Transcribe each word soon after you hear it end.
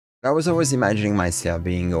I was always imagining myself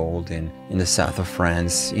being old in the south of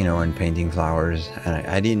France, and painting flowers. And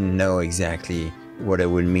I didn't know exactly what it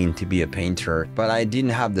would mean to be a painter, but I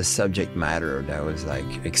didn't have the subject matter that was like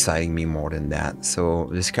exciting me more than that. So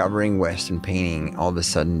discovering Western painting, all of a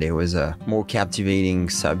sudden there was a more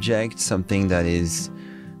captivating subject, something that is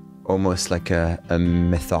almost like a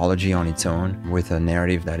mythology on its own, with a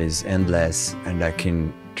narrative that is endless and that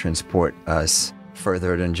can transport us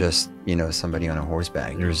further than just, somebody on a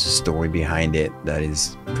horseback. There's a story behind it that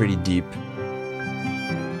is pretty deep.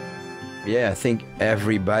 Yeah, I think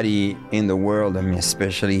everybody in the world,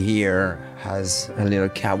 especially here, has a little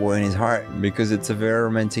cowboy in his heart, because it's a very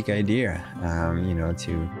romantic idea,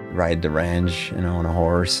 to ride the range, on a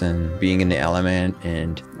horse and being in the element.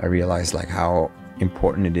 And I realized like how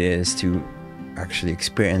important it is to actually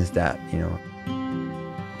experience that,